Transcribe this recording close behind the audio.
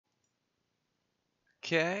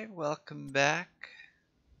Okay, welcome back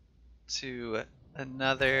to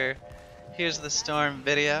another Here's the Storm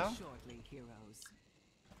video.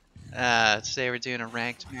 Today we're doing a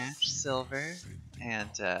ranked match, Silver, and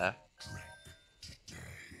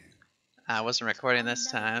I wasn't recording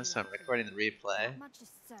this time, so I'm recording the replay.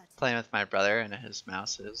 Playing with my brother, and his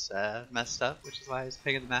mouse is messed up, which is why he's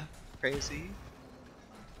picking the map crazy.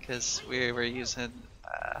 Because we were using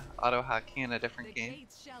auto hotkey in a different game.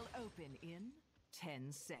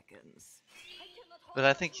 10 seconds. But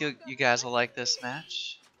I think you guys will like this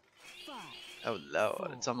match. Oh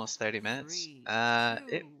lord, it's almost 30 minutes.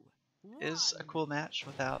 It is a cool match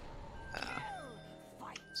without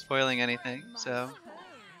spoiling anything, so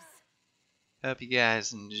hope you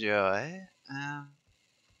guys enjoy.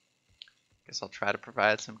 Guess I'll try to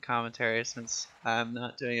provide some commentary since I'm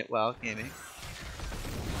not doing it while gaming.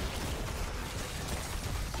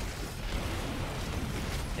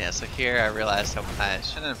 Yeah, so here I realized I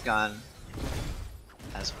shouldn't have gone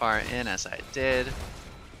as far in as I did.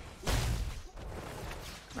 I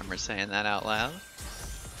remember saying that out loud.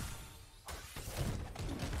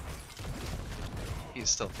 He's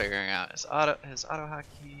still figuring out his auto hotkey.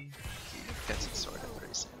 He gets it sorted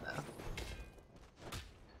pretty soon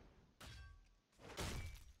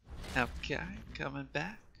though. Okay, coming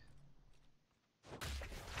back.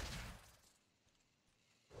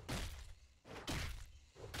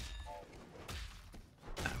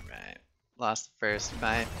 Alright. Lost the first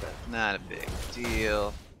fight, but not a big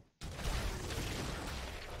deal.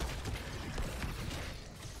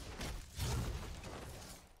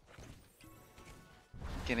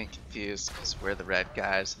 Getting confused because we're the red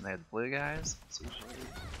guys and they're the blue guys. It's usually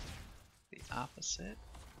the opposite.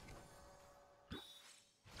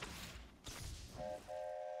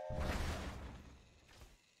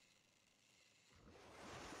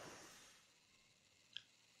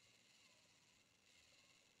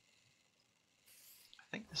 I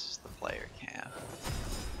think this is the player cam.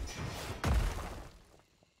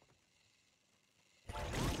 I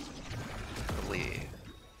believe.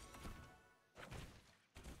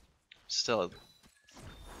 Still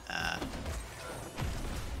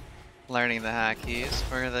learning the hotkeys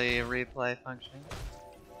for the replay function.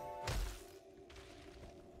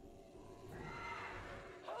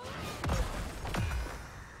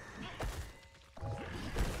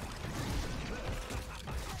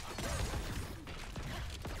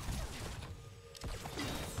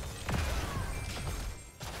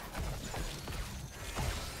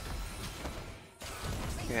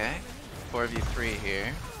 Okay, 4v3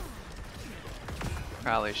 here.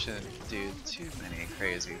 Probably shouldn't do too many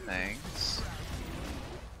crazy things.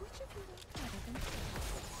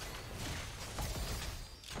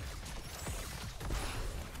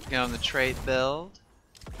 Go on the trait build.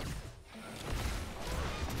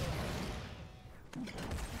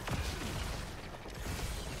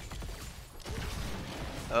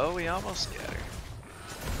 Oh, we almost get her.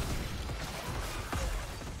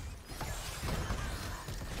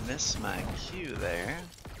 Miss my cue there.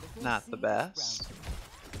 Not the best.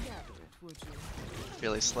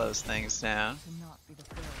 Really slows things down.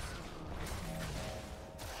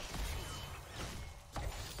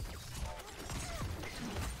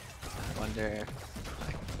 I wonder if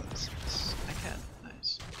I can close this. I can.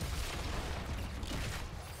 Nice.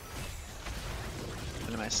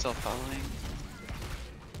 But am I still following?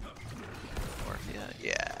 Or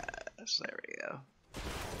yeah. There we go.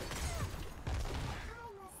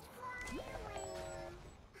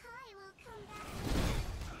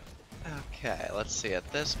 Okay, let's see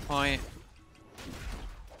at this point.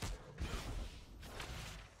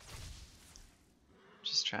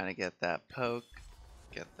 Just trying to get that poke,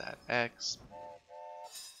 get that X.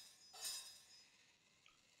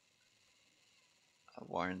 I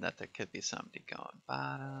warned that there could be somebody going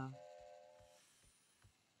bottom.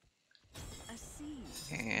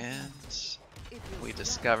 And we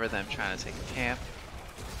discover them trying to take a camp.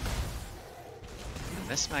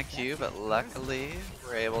 Missed my cue, but luckily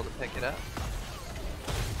we're able to pick it up.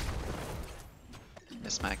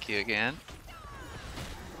 Missed my cue again.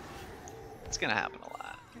 It's gonna happen a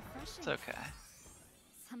lot. It's okay.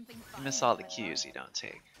 You miss all the cues you don't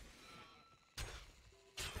take.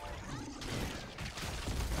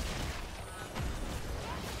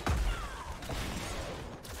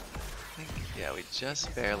 I think, yeah, we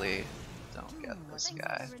just barely don't get this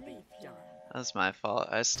guy. That was my fault.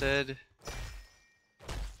 I stood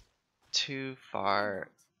too far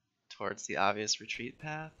towards the obvious retreat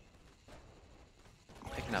path.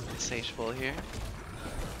 Picking up Insatiable here.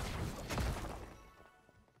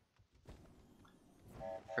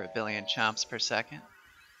 For 1 billion chomps per second.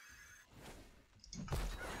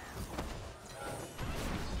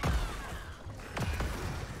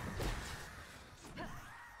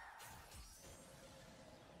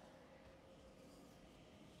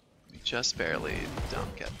 just barely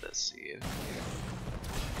don't get this seed.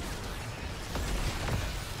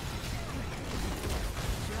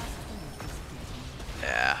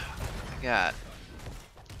 Yeah, I got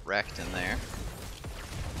wrecked in there.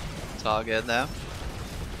 It's all good though.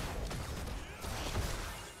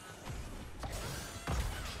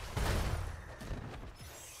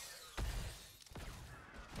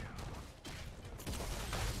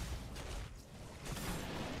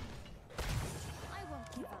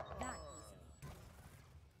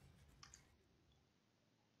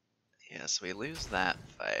 Yes, we lose that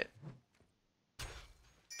fight.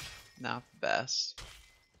 Not the best.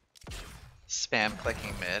 Spam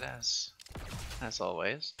clicking mid as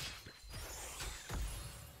always.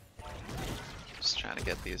 Just trying to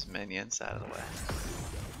get these minions out of the way.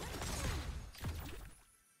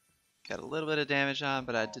 Got a little bit of damage on,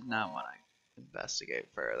 but I did not want to investigate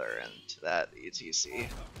further into that ETC.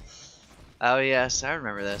 Oh yes, I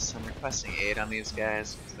remember this. I'm requesting aid on these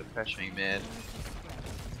guys because they're pressuring mid.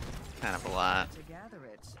 Kind of a lot.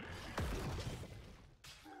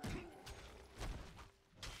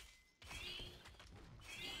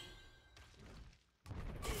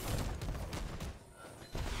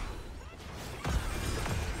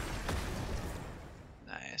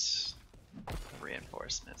 Nice.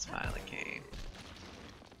 Reinforcements finally came.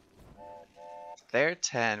 They're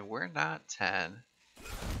 10, we're not 10.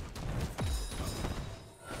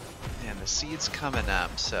 And the seed's coming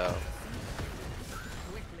up, so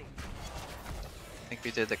I think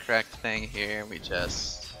we did the correct thing here. We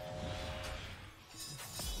just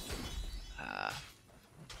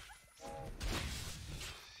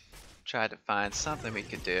tried to find something we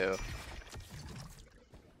could do.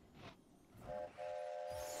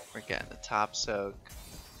 We're getting the top soak.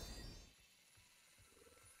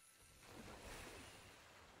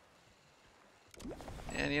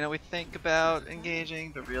 And you know, we think about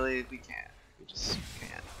engaging, but really we can't. We just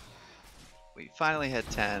can't. We finally hit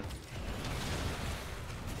 10.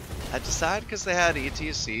 I decided because they had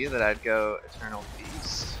ETC that I'd go Eternal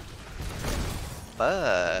Peace.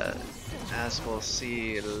 But as we'll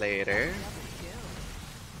see later.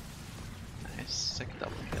 Nice, took a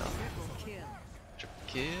double kill. Triple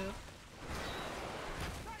kill.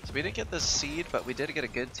 So we didn't get the seed, but we did get a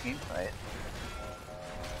good team fight.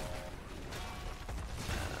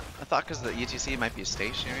 I thought because the ETC might be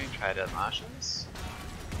stationary, try to unleash us,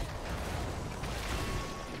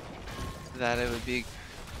 that it would be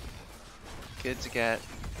good to get,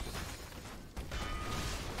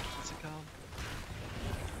 what's it called?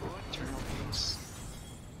 Eternal Peace.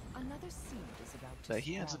 But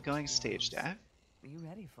he ends up going stage dive. Are you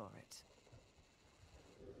ready for it?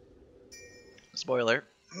 Spoiler.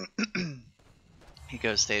 He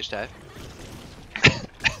goes stage dive.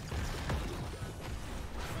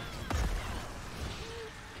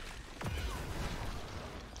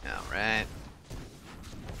 Alright.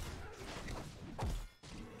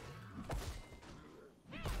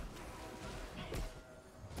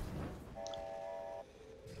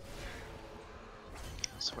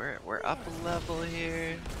 So we're up a level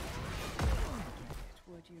here.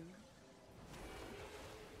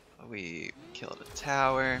 We killed a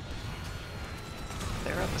tower.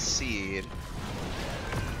 They're up a seed.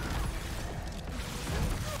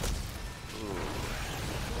 Ooh.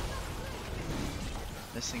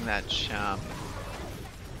 Missing that jump.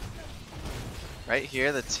 Right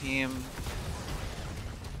here, the team,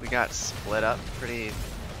 we got split up pretty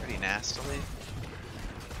nastily.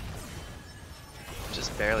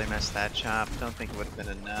 Just barely missed that chomp. Don't think it would have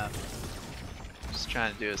been enough. Just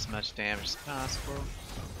trying to do as much damage as possible.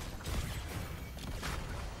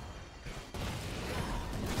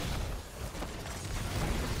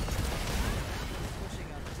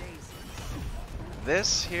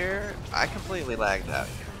 This here, I completely lagged out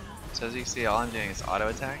here. So as you see, all I'm doing is auto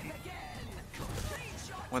attacking.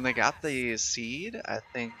 When they got the seed, I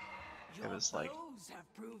think it was like,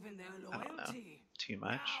 I don't know, too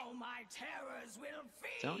much.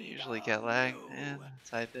 Don't usually get lag.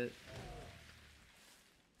 Type it.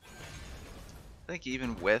 I think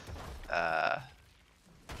even with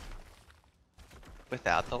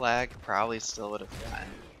without the lag, probably still would have gotten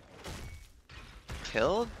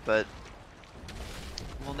killed, but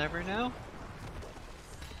we'll never know.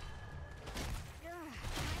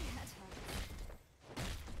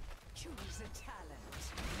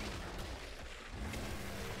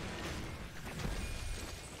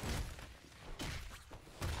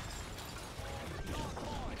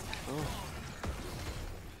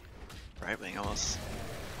 Brightwing almost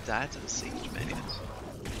died to the siege minions.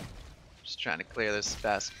 Just trying to clear this as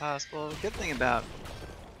fast as possible. Good thing about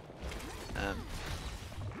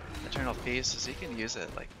Eternal Peace is you can use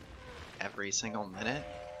it like every single minute.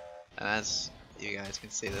 And as you guys can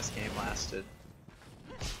see, this game lasted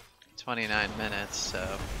 29 minutes,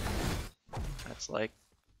 so that's like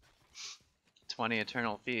 20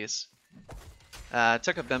 Eternal Feasts.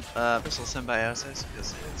 Took a Abyssal Symbiosis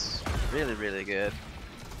because it's really, really good.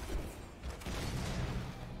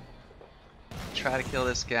 Try to kill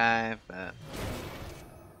this guy, but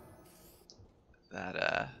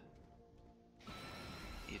that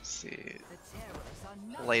you see,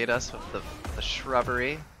 played us with the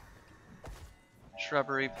shrubbery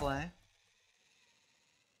play.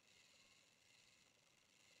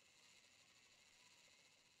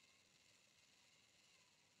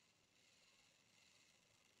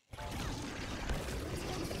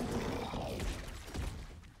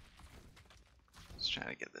 Just trying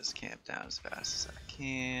to get this camp down as fast as I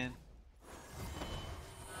can.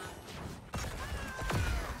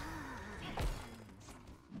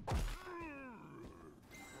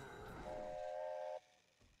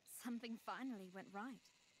 Something finally went right.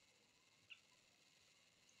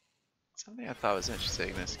 Something I thought was interesting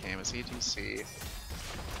in this game is ETC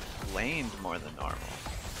laned more than normal.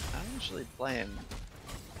 Not usually playing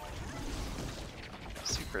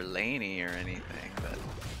super laney or anything, but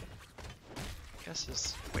I guess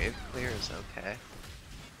this wave clear is okay.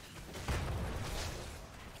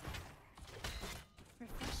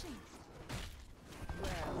 Refreshing.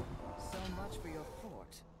 Well, so much for your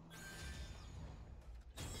fort.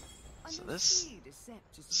 So this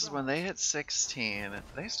is when they hit 16,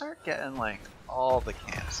 they start getting like all the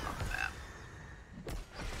camps on the map.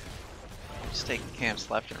 Just taking camps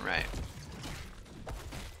left and right.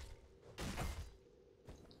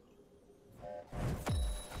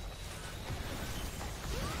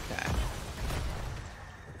 Okay.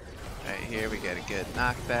 Right here we get a good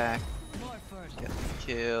knockback. Get the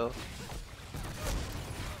kill.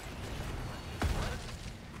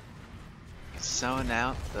 Sewing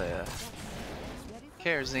out the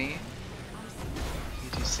kerosene.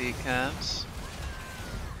 ETC comes.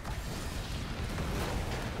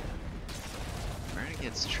 Murray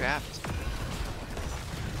gets trapped.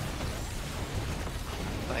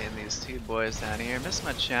 Fighting these two boys down here. Miss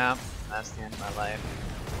my champ. That's the end of my life.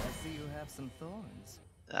 I see you have some thorns.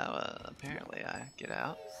 Apparently I get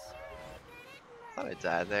out. Thought I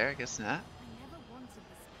died there. I guess not. I never wanted this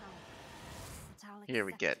power, but I'll Here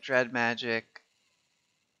we accept get Dread Magic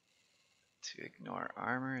to ignore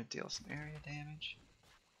armor and deal some area damage.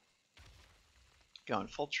 Going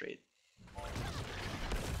full trade. Let's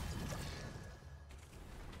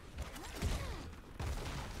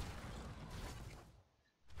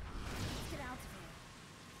get out of here.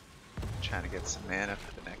 Trying to get some mana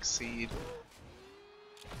for the next seed.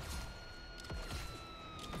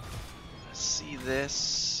 I see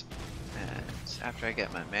this, and after I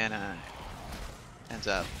get my mana, ends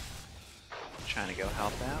up trying to go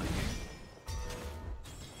help out here.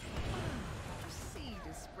 A seed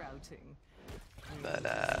is sprouting. But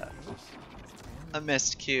a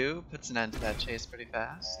missed Q puts an end to that chase pretty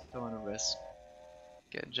fast. Don't want to risk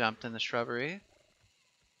getting jumped in the shrubbery.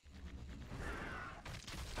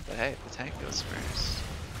 But hey, the tank goes first.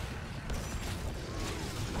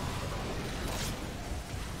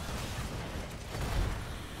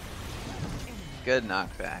 Good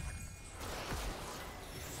knockback.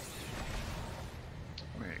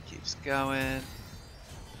 Murray keeps going.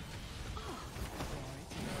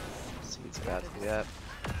 Seed's about to be up.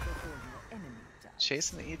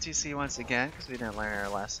 Chasing the ETC once again because we didn't learn our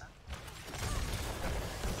lesson.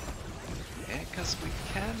 And because we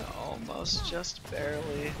can almost just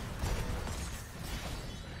barely.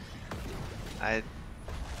 I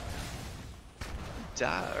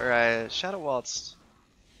shadow waltzed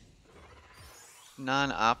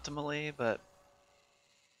non-optimally, but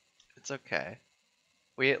it's okay.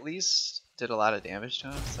 We at least did a lot of damage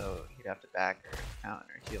to him, so he'd have to back or counter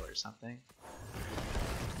or heal or something. I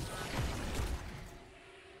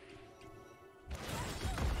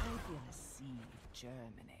feel a seed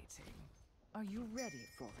germinating. Are you ready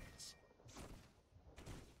for it?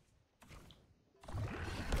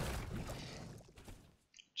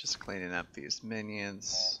 Just cleaning up these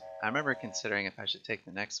minions. I remember considering if I should take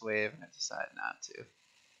the next wave, and I decided not to.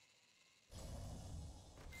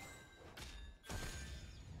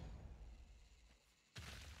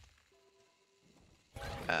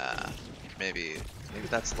 Maybe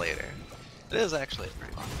that's later. It is actually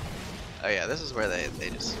pretty long. Oh yeah, this is where they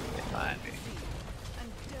just get behind me.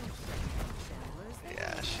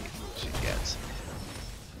 Yeah, she gets.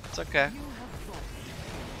 It's okay.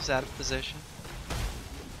 She's out of position.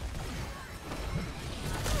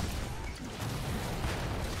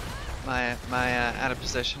 My out of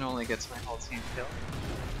position only gets my whole team killed.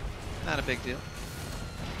 Not a big deal.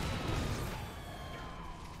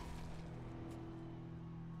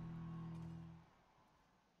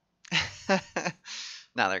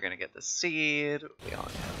 Now they're gonna get the seed. We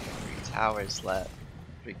only have 3 towers left.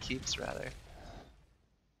 3 keeps, rather.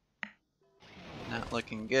 Not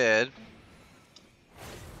looking good.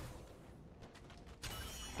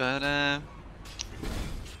 But,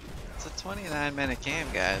 it's a 29-minute game,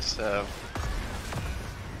 guys, so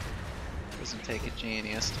it doesn't take a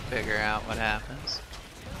genius to figure out what happens.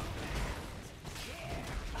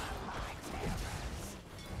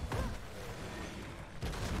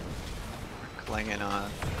 We're clinging on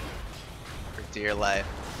for dear life.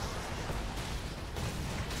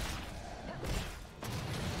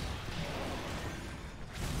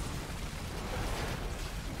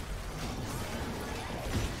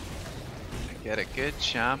 Get a good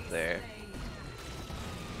chomp there.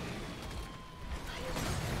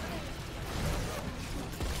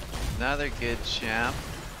 Another good chomp.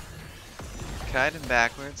 Kite him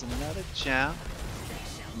backwards. Another chomp.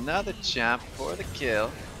 Another chomp for the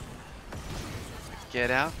kill.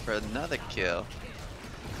 Get out for another kill.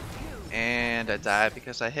 And I died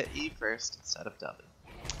because I hit E first instead of W.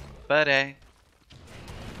 But hey,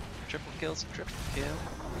 triple kill's a triple kill.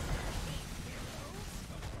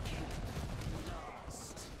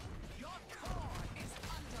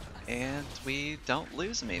 And we don't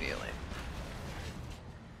lose immediately.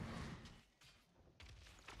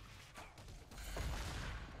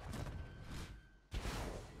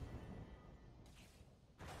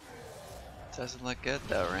 Doesn't look good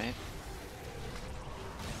though, right?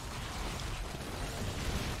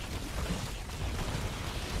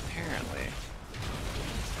 Apparently.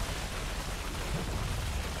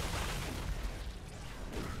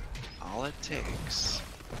 All it takes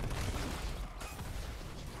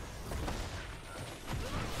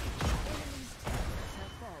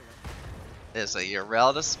is a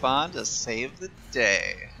Urel to spawn to save the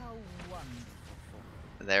day.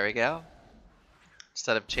 There we go.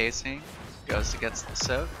 Instead of chasing, Ghost gets the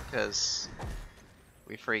soak because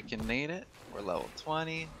we freaking need it. We're level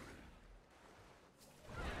 20.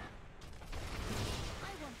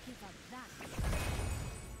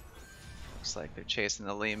 Looks like they're chasing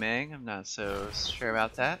the Li Ming. I'm not so sure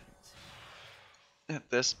about that. At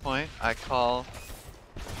this point, I call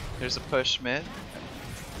there's a push mid.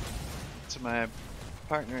 To my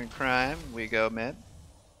partner in crime, we go mid.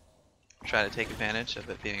 Try to take advantage of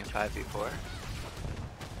it being a 5v4.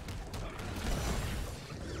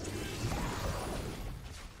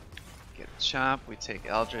 Get a chomp, we take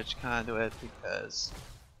Eldritch Conduit because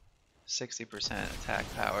 60% attack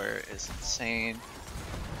power is insane.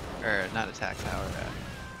 Or not attack power,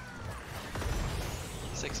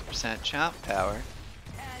 60% chomp power.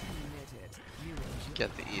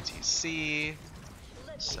 Get the ETC.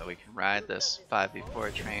 So we can ride this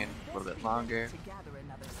 5v4 train a little bit longer.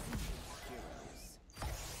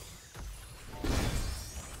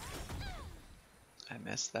 I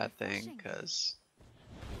missed that thing because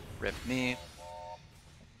rip me.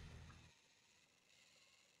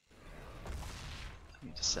 Let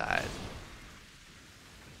me decide.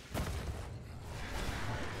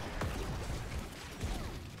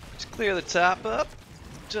 Let's clear the top up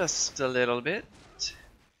just a little bit.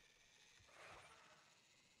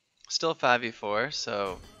 Still 5v4,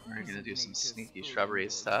 so we're gonna do some sneaky shrubbery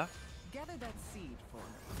stuff.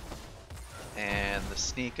 And the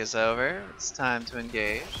sneak is over. It's time to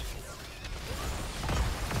engage.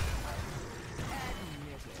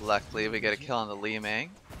 Luckily, we get a kill on the Li Ming.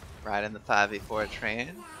 Right in the 5v4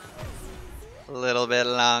 train. A little bit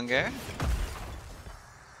longer.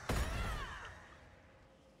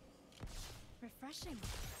 Refreshing.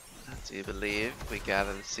 Do you believe we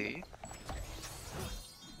gather the seed?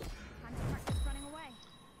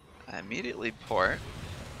 I immediately port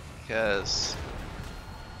because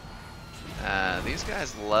these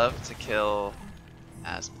guys love to kill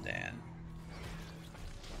Asmodan,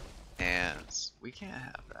 and we can't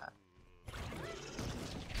have that.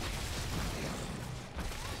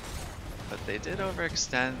 But they did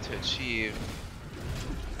overextend to achieve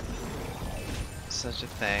such a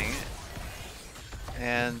thing,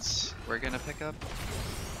 and we're gonna pick up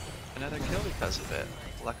another kill because of it.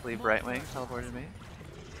 Luckily, Brightwing teleported me.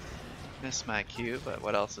 Missed my Q, but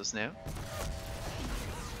what else is new?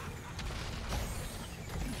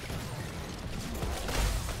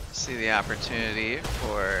 See the opportunity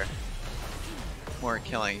for more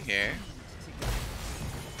killing here.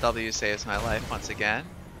 W saves my life once again,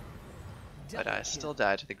 but I still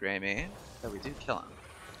die to the Grey Mane, but we do kill him.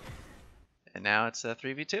 And now it's a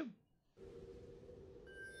 3v2.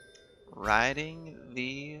 Riding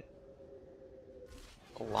the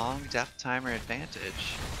long death timer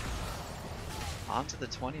advantage. On to the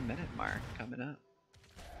 20-minute mark coming up.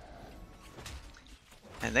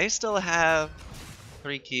 And they still have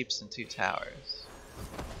 3 keeps and 2 towers.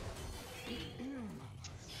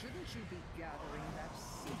 Shouldn't you be gathering that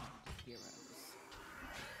seed, heroes?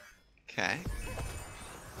 Okay.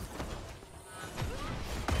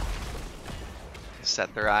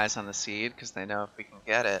 Set their eyes on the seed because they know if we can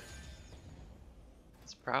get it,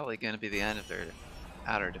 it's probably going to be the end of their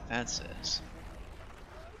outer defenses.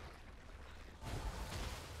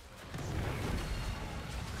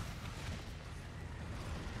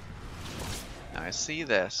 Now I see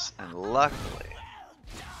this, and luckily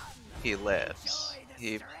he lives.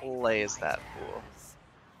 He plays that fool.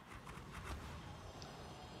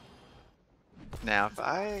 Now if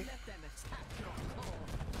I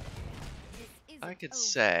could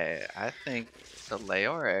say, I think the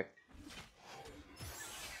Leoric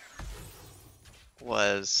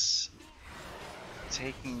was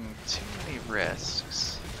taking too many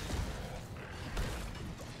risks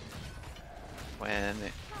when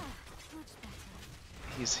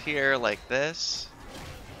he's here like this.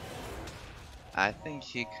 I think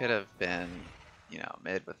he could have been, you know,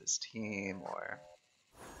 mid with his team, or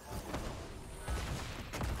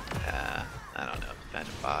I don't know, defend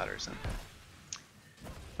a bot or something.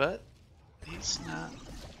 But he's not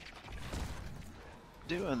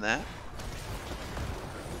doing that.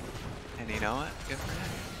 And you know what? Good for him.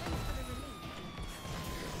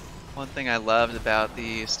 One thing I loved about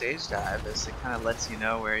the stage dive is it kind of lets you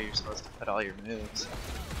know where you're supposed to put all your moves.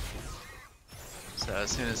 So as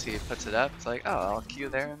soon as he puts it up, it's like, oh, I'll queue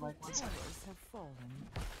there in like 1 second.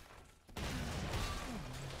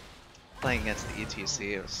 Playing against the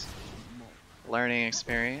ETC was learning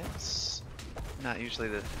experience. Not usually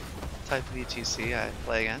the type of ETC I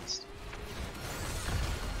play against.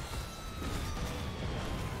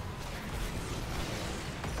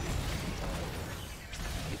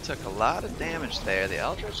 He took a lot of damage there. The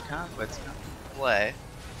Eldritch Conquest's come into play.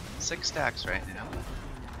 6 stacks right now.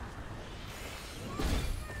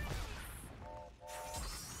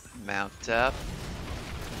 Mount up.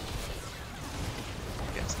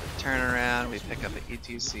 Gets the turnaround. We pick up an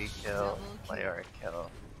ETC kill, Leoric kill.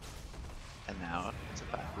 And now it's a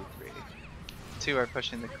 5v3. 2 are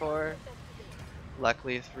pushing the core.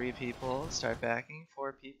 Luckily 3 people start backing,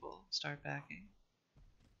 4 people start backing.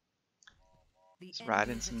 Let's ride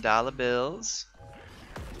in some dollar bills.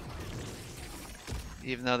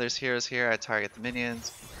 Even though there's heroes here, I target the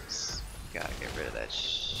minions. Gotta get rid of that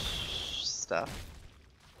stuff.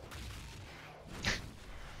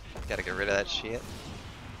 Gotta get rid of that shit.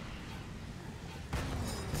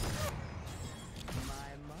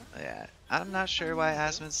 Yeah, I'm not sure why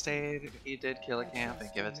Asmund stayed. He did kill a camp and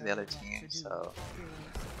give it to the other team, so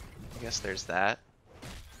I guess there's that.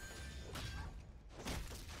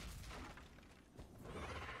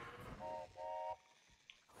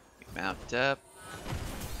 We mount up.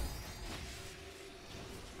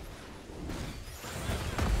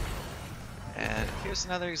 And here's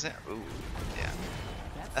another example. Ooh,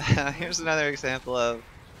 yeah. Here's another example of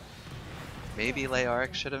maybe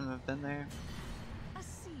Leoric shouldn't have been there.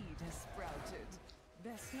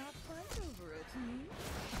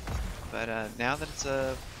 But now that it's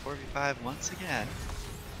a 4v5 once again,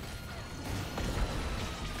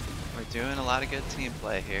 we're doing a lot of good team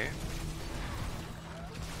play here.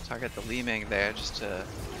 Target the Li Ming there just to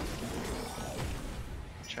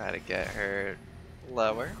try to get her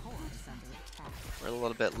lower. We're a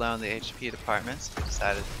little bit low in the HP department, so we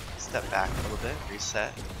decided to step back a little bit,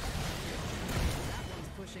 reset.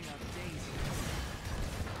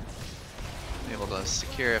 I'm able to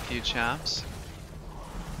secure a few chomps.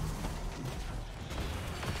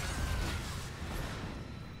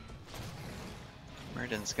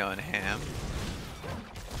 Murden's going ham.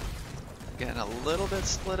 Getting a little bit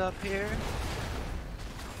split up here.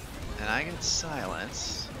 And I get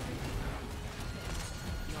silence.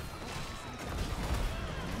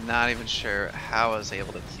 Not even sure how I was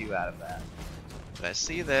able to queue out of that. But I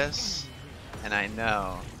see this, and I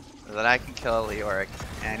know that I can kill a Leoric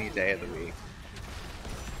any day of the week.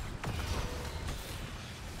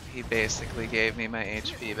 He basically gave me my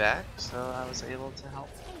HP back, so I was able to help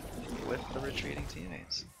with the retreating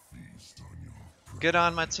teammates. Good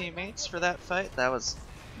on my teammates for that fight. That was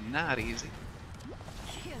not easy.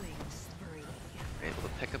 Able to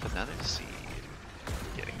pick up another seed.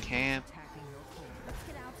 Getting camp.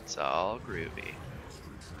 It's all groovy.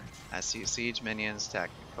 I see siege minions attack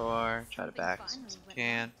the core. Try to back as soon as I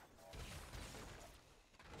can.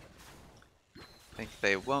 Think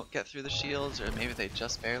they won't get through the shields, or maybe they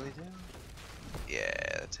just barely do.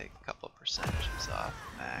 Yeah, take a couple percentages off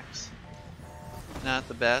max. Not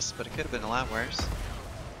the best, but it could have been a lot worse.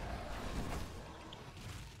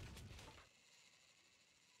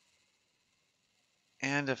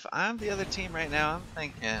 And if I'm the other team right now, I'm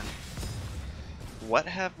thinking, what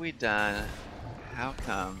have we done? How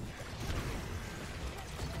come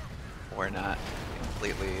we're not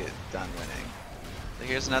completely done winning? So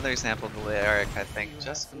here's another example of the Lyric, I think,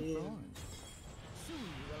 just being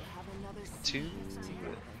too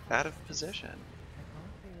out of position.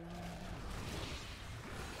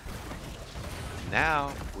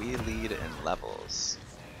 Now we lead in levels.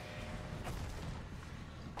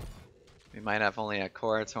 We might have only a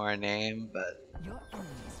core to our name, but Your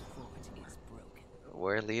enemy's fort is broken.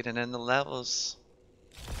 we're leading in the levels.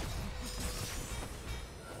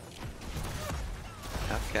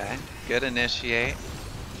 Okay, good initiate.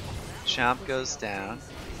 Chomp goes down.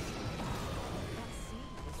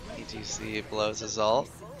 ETC blows his ult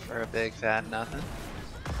for a big fat nothing.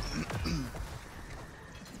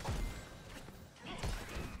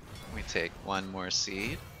 We take one more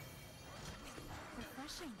seed.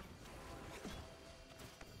 Refreshing.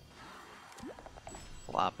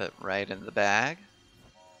 Plop it right in the bag.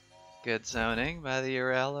 Good zoning by the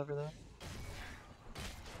URL over there.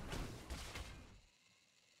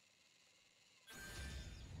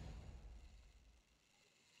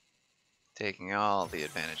 Taking all the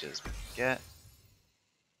advantages we can get.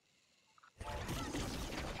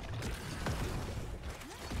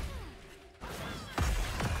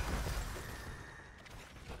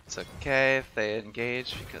 It's okay if they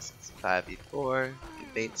engage because it's a 5v4. You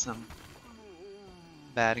bait some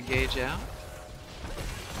bad engage out.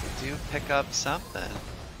 We do pick up something.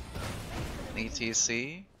 An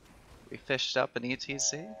ETC. We fished up an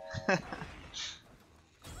ETC.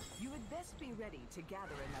 You had best be ready to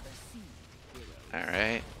gather another seed, hero.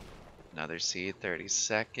 Alright. Another seed, 30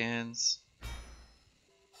 seconds.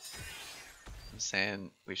 I'm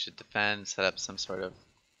saying we should defend, set up some sort of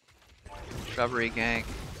shrubbery gank.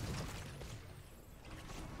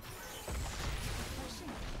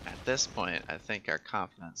 At this point, I think our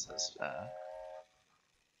confidence is,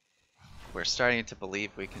 we're starting to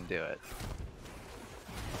believe we can do it.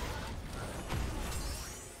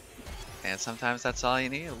 And sometimes that's all you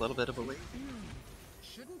need, a little bit of belief.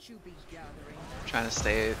 Shouldn't you be gathering? I'm trying to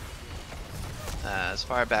stay as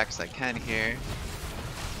far back as I can here.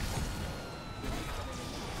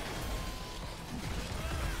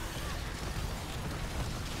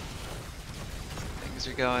 Things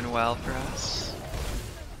are going well for us.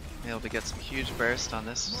 Able to get some huge burst on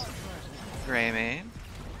this gray main.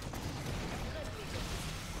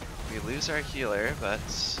 We lose our healer, but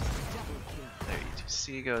their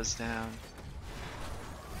ETC goes down.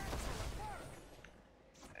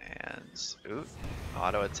 And ooh,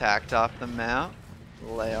 auto attacked off the mount.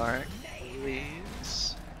 Leoric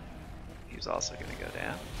leaves. He's also gonna go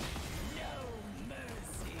down.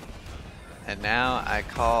 And now I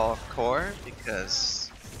call core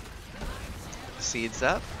because seed's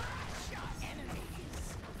up.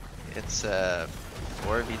 It's a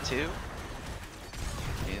 4v2.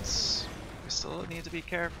 Means we still need to be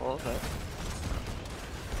careful, but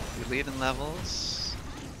we lead in levels.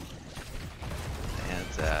 And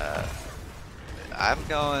I'm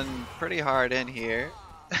going pretty hard in here.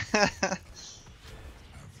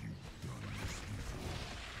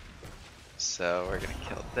 So we're gonna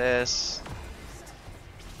kill this.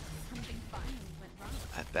 Something finally went wrong.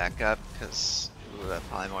 I back up because that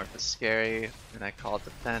polymorph is scary, and I call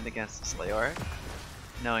defend against this Leoric,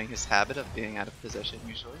 knowing his habit of being out of position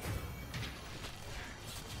usually.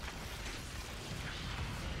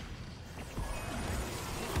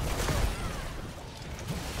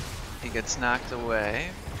 He gets knocked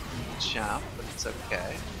away, chomp, but it's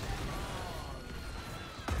okay.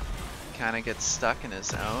 Kinda gets stuck in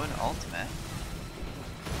his own ultimate.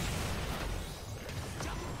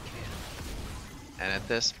 And at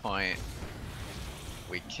this point,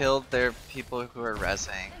 we killed their people who are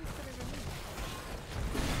rezzing.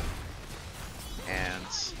 And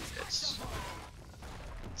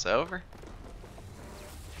it's over.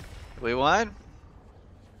 We won.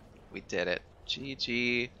 We did it.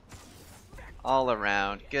 GG. All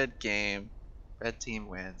around. Good game. Red team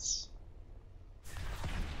wins.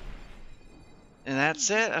 And that's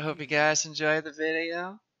it. I hope you guys enjoyed the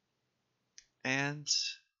video. And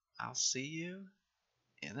I'll see you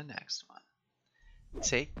in the next one.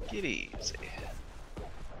 Take it easy.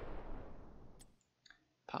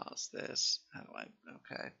 Pause this. How do I?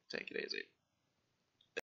 Okay, take it easy.